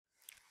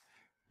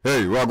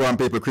Hey, Wagwan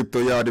people, Crypto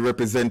Yardie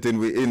representing.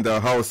 We in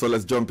the house, so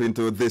let's jump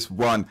into this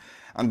one.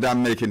 And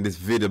I'm making this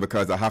video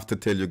because I have to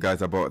tell you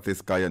guys about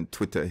this guy on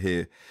Twitter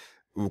here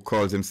who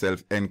calls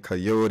himself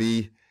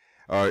Ncyotee.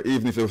 Or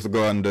even if you was to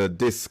go on the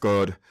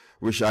Discord,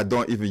 which I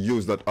don't even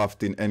use that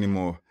often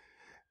anymore,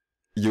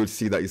 you'll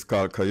see that he's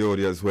called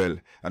Coyote as well.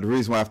 And the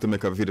reason why I have to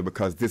make a video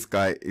because this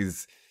guy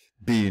is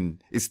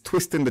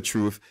twisting the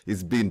truth,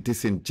 he's being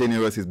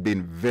disingenuous, he's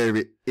being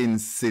very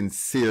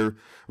insincere,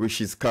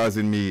 which is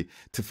causing me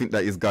to think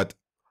that he's got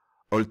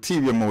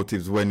ulterior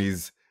motives when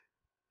he's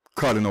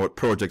calling out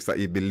projects that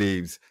he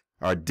believes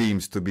are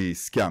deemed to be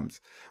scams,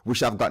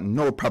 which I've got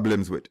no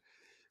problems with.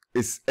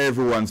 It's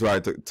everyone's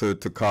right to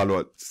call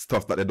out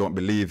stuff that they don't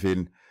believe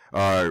in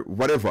or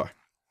whatever.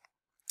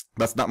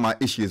 That's not my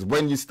issue. Is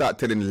when you start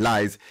telling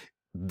lies,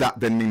 that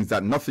then means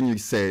that nothing you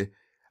say,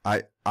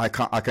 I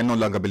can no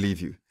longer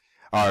believe you.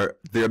 Or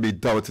there'll be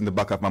doubts in the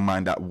back of my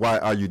mind that why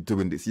are you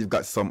doing this? You've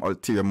got some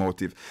ulterior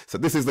motive. So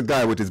this is the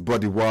guy with his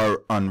buddy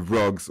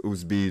WarOnRugs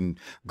who's been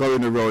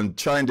going around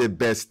trying their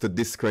best to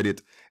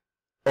discredit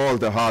all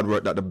the hard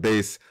work that the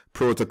base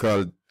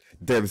protocol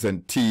devs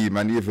and team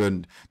and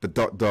even the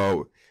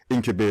 .DAO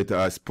incubator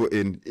has put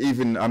in.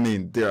 Even, I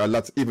mean, there are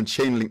lots, even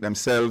Chainlink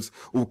themselves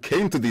who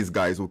came to these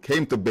guys, who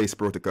came to base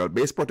protocol.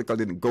 Base protocol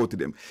didn't go to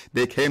them.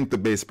 They came to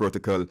base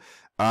protocol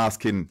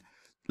asking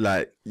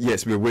like,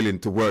 yes, we're willing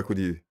to work with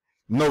you,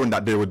 knowing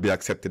that they would be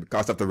accepted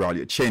because after all,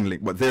 you're Chainlink,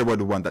 but they were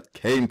the one that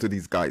came to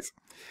these guys.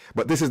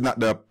 But this is not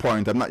the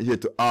point. I'm not here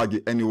to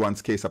argue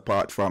anyone's case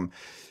apart from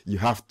you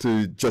have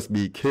to just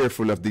be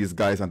careful of these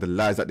guys and the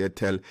lies that they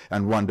tell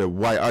and wonder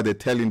why are they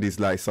telling these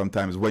lies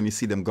sometimes when you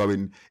see them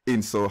going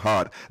in so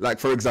hard. Like,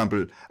 for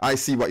example, I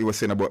see what you were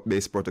saying about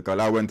base protocol.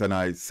 I went and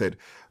I said,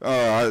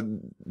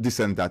 this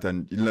and that,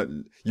 and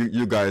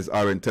you guys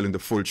aren't telling the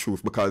full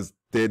truth because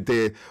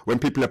they when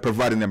people are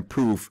providing them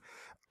proof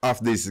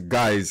of these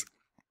guys,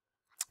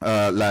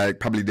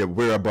 like probably their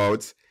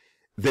whereabouts,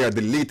 they are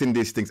deleting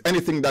these things.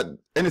 Anything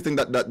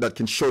that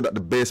can show that the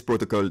base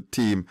protocol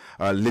team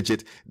are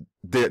legit,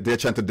 they're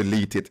trying to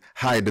delete it,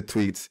 hide the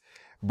tweets,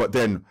 but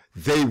then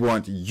they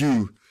want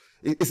you.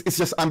 It's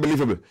just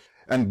unbelievable.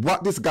 And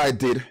what this guy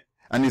did,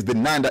 and he's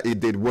denying that he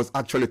did, was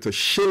actually to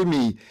shill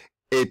me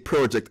a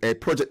project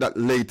that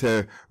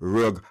later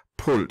Rug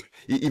pulled.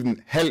 He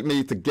even helped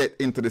me to get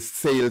into the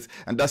sales,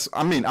 and that's,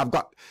 I mean,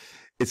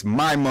 it's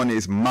my money,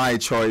 it's my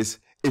choice.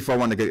 If I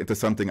want to get into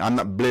something, I'm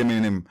not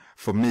blaming him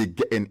for me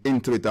getting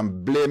into it.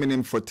 I'm blaming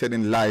him for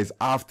telling lies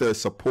after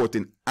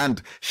supporting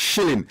and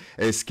shilling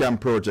a scam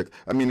project.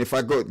 I mean, if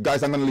I go,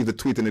 guys, I'm going to leave the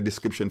tweet in the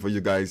description for you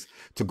guys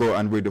to go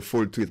and read the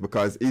full tweet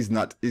because he's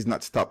not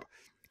stopped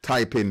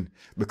typing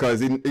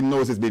because he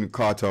knows he's been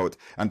caught out,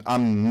 and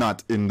I'm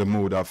not in the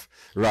mood of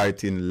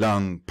writing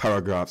long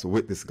paragraphs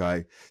with this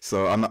guy,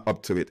 so I'm not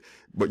up to it.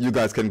 But you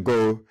guys can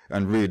go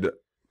and read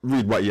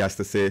what he has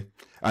to say,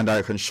 and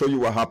I can show you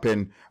what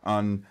happened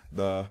on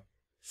the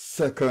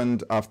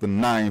 2nd of the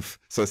 9th,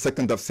 so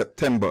 2nd of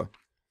September.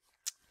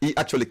 He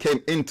actually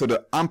came into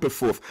the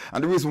Ampliforth,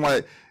 and the reason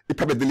why he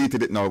probably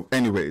deleted it now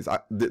anyways,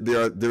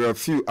 there are a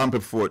few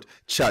Ampliforth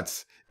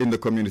chats in the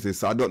community,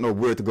 so I don't know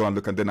where to go and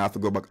look, and then I have to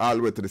go back all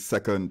the way to the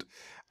 2nd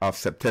of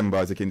September,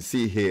 as you can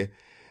see here.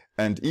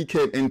 And he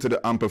came into the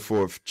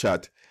Ampliforth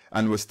chat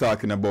and was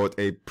talking about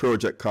a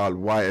project called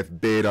YF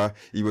Beta.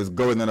 He was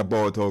going on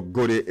about how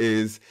good it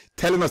is,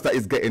 telling us that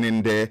he's getting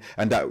in there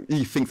and that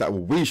he thinks that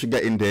we should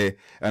get in there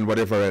and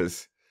whatever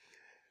else.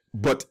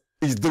 But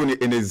he's doing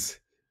it in his,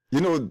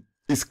 you know,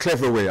 his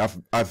clever way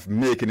of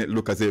making it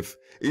look as if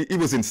he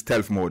was in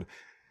stealth mode,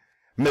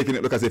 making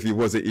it look as if he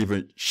wasn't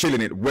even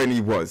shilling it when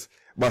he was.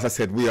 But as I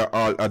said, we are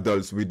all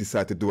adults. We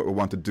decide to do what we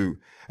want to do.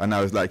 And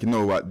I was like, you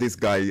know what, this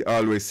guy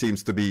always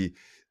seems to be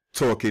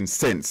talking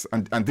sense,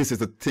 and this is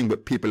the thing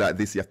with people like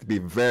this. You have to be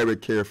very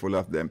careful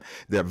of them.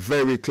 They're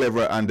very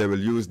clever and they will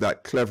use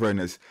that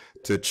cleverness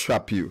to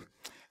trap you.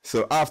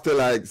 So after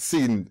like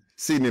seeing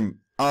him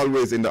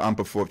always in the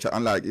Ampliforth chat,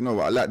 I'm like, you know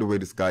what, I like the way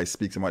this guy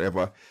speaks and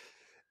whatever,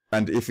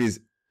 and if he's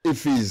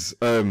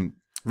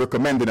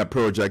recommending a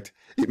project,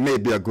 it may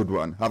be a good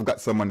one. I've got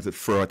someone to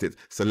throw at it,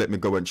 so let me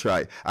go and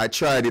try. I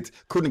tried it,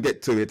 couldn't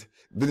get to it,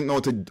 didn't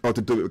know how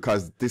to do it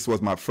because this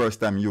was my first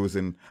time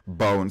using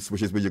Bounce,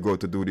 which is where you go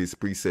to do these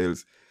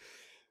pre-sales.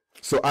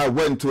 So I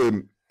went to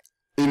him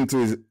into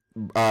his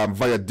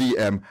via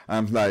DM.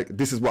 I'm like,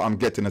 this is what I'm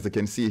getting. As you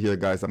can see here,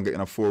 guys, I'm getting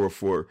a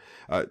 404.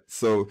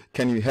 So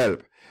can you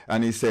help?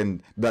 And he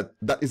said that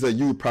is a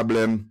you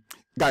problem.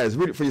 Guys,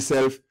 read it for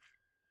yourself.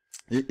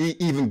 He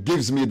even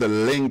gives me the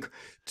link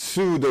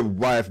to the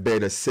YF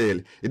Beta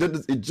sale. It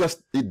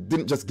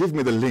didn't just give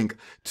me the link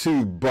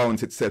to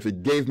Bounce itself.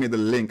 It gave me the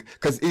link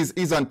because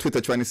he's on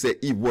Twitter trying to say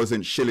he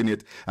wasn't shilling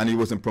it and he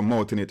wasn't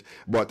promoting it,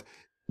 but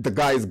the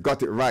guy's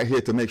got it right here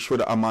to make sure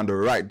that I'm on the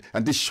right.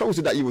 And this shows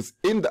you that he was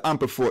in the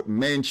Ampliforth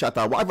main chat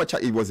or whatever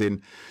chat he was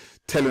in,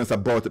 telling us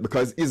about it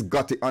because he's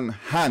got it on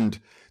hand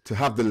to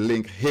have the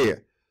link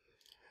here.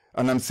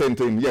 And I'm saying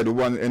to him, yeah, the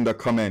one in the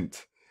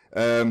comment.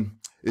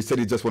 He said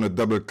he just want to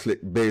double click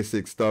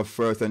basic stuff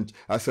first. And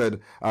I said,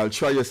 I'll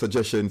try your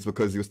suggestions,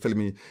 because he was telling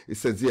me, he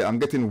says, yeah, I'm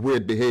getting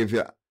weird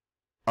behavior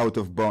out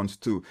of bounds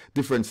too.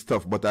 Different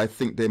stuff, but I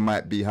think they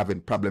might be having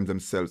problems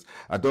themselves.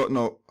 I don't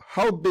know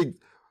how big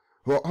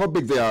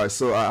they are,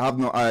 so I have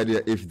no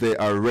idea if they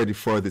are ready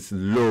for this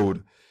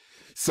load.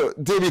 So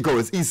there he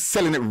goes. He's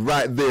selling it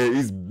right there.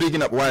 He's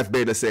bigging up Wife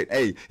Beta, saying,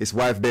 hey, it's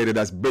Wife Beta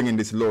that's bringing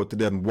this load to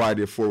them, why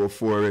they're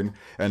 404,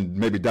 and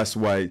maybe that's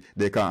why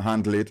they can't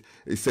handle it.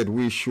 He said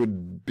we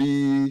should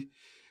be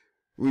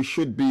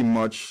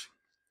much,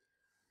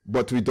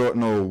 but we don't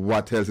know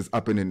what else is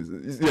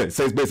happening. Yeah,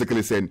 so it's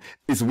basically saying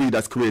it's we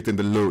that's creating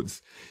the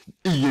loads.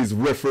 He is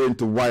referring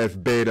to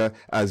Wife Beta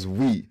as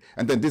we.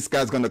 And then this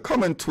guy's going to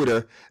come on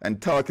Twitter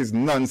and talk his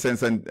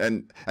nonsense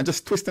and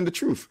just twisting the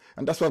truth.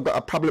 And that's why I've got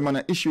a problem and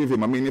an issue with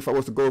him. I mean, if I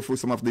was to go through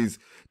some of these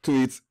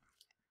tweets,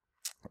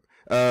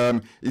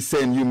 he's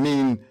saying, you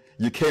mean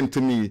you came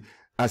to me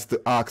as to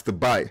ask to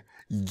buy?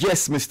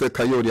 Yes, Mr.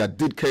 Coyote, I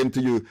did came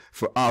to you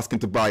for asking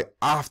to buy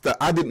after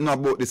I didn't know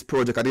about this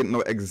project. I didn't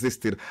know it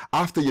existed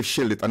after you've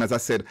shilled it. And as I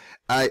said,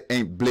 I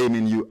ain't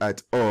blaming you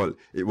at all.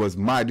 It was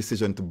my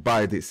decision to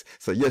buy this.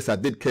 So yes, I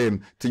did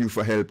came to you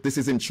for help. This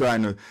isn't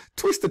trying to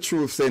twist the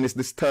truth, saying it's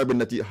disturbing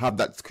that you have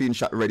that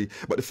screenshot ready.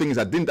 But the thing is,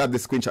 I didn't have the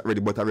screenshot ready,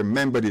 but I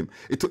remembered him.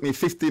 It took me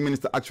 15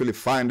 minutes to actually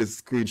find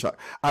this screenshot.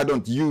 I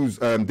don't use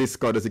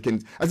Discord, as you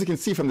can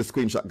see from the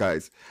screenshot,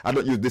 guys. I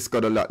don't use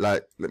Discord a lot.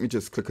 Like, let me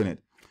just click on it.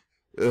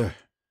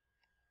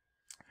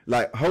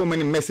 Like, how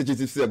many messages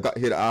you see I've got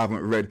here that I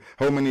haven't read?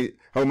 How many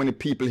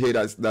people here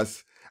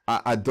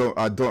I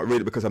don't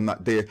read it because I'm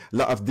not there. A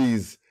lot of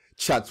these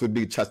chats would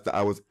be chats that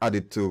I was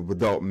added to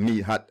without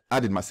me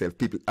added myself.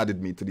 People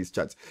added me to these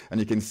chats, and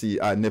you can see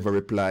I never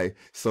reply.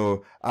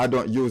 So I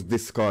don't use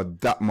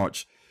Discord that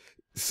much.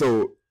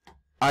 So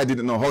I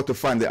didn't know how to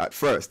find it at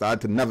first. I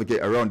had to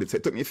navigate around it. So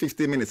it took me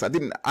 15 minutes. I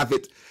didn't have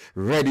it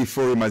ready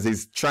for him, as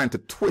he's trying to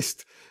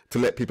twist to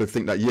let people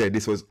think that, yeah,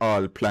 this was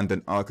all planned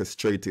and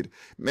orchestrated.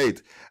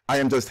 Mate, I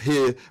am just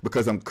here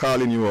because I'm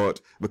calling you out,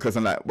 because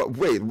I'm like, but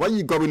wait, why are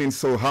you going in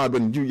so hard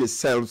when you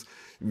yourself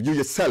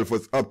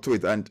was up to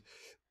it, and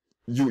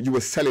you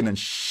were selling and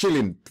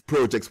shilling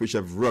projects which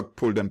have rug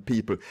pulled on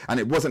people? And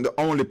it wasn't the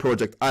only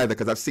project either,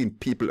 because I've seen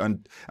people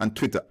on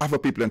Twitter, other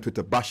people on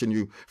Twitter bashing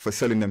you for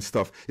selling them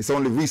stuff. It's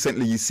only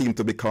recently you seem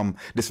to become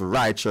this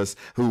righteous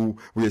who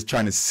is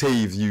trying to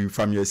save you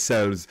from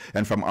yourselves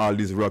and from all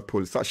these rug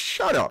pulls. So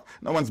shut up.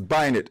 No one's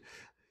buying it.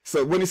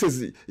 So when he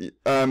says,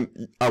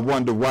 I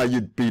wonder why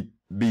you'd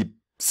be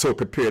so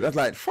prepared, I was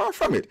like, far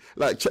from it.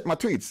 Like, check my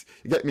tweets.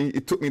 You get me?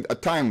 It took me a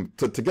time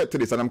to get to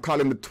this, and I'm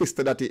calling the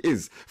twister that he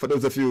is. For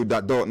those of you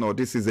that don't know,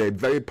 this is a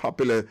very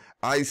popular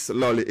ice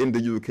lolly in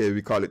the UK.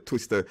 We call it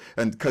Twister,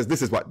 and because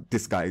this is what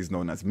this guy is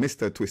known as,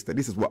 Mr. Twister.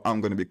 This is what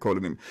I'm going to be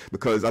calling him,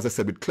 because as I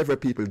said, with clever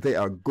people, they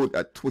are good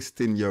at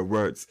twisting your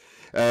words.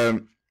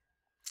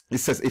 It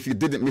says, if you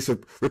didn't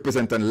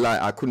misrepresent and lie,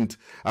 I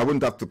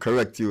wouldn't have to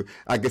correct you.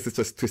 I guess it's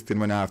just twisting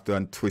when I have to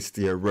untwist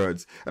your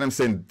words. And I'm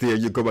saying, there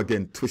you go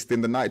again,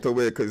 twisting the night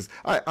away, because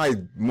I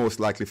most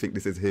likely think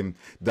this is him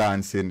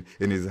dancing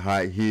in his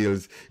high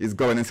heels. He's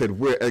going and said,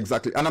 where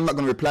exactly? And I'm not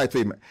going to reply to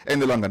him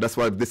any longer. That's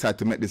why I decided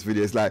to make this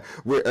video. It's like,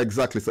 where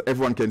exactly? So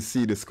everyone can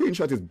see the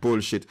screenshot is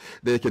bullshit.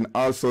 They can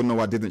also know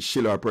I didn't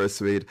shill or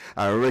persuade.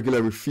 I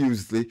regularly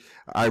refuse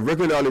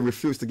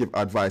to give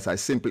advice. I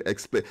simply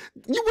explain.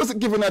 You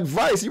wasn't giving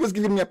advice. You was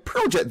giving me a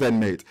project then,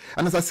 mate.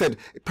 And as I said,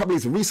 probably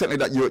it's recently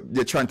that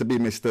you're trying to be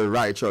Mr.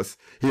 Righteous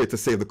here to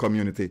save the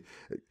community.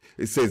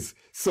 It says,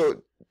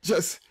 so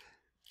just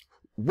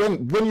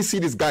when you see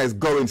these guys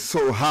going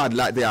so hard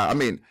like they are, I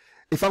mean,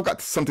 if I've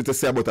got something to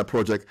say about a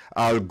project,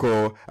 I'll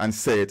go and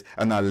say it,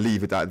 and I'll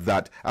leave it at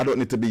that. I don't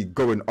need to be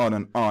going on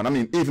and on. I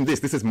mean, even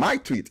this is my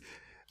tweet,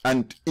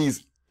 and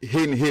he's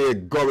in here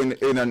going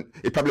in, and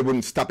it probably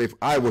wouldn't stop if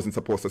I wasn't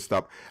supposed to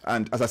stop.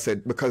 And as I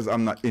said, because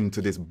I'm not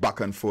into this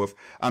back and forth,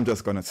 I'm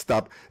just going to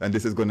stop. And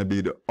this is going to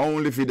be the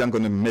only video I'm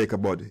going to make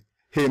about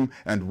him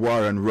and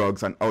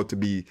WarOnRugs, and how to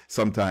be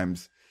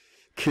sometimes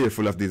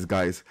careful of these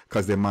guys,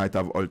 because they might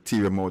have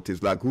ulterior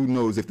motives. Like, who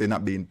knows if they're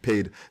not being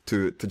paid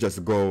to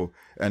just go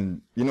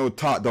and, you know,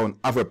 talk down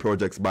other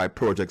projects by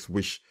projects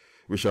which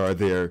are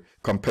their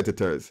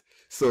competitors.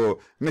 So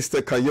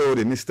Mr.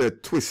 Coyote,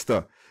 Mr.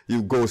 Twister,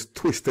 you goes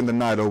twisting the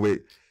night away.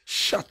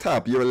 Shut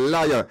up, you're a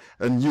liar,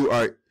 and you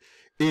are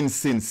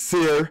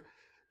insincere,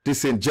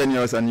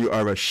 disingenuous, and you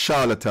are a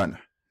charlatan.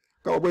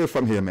 Go away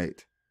from here,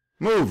 mate.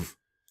 Move.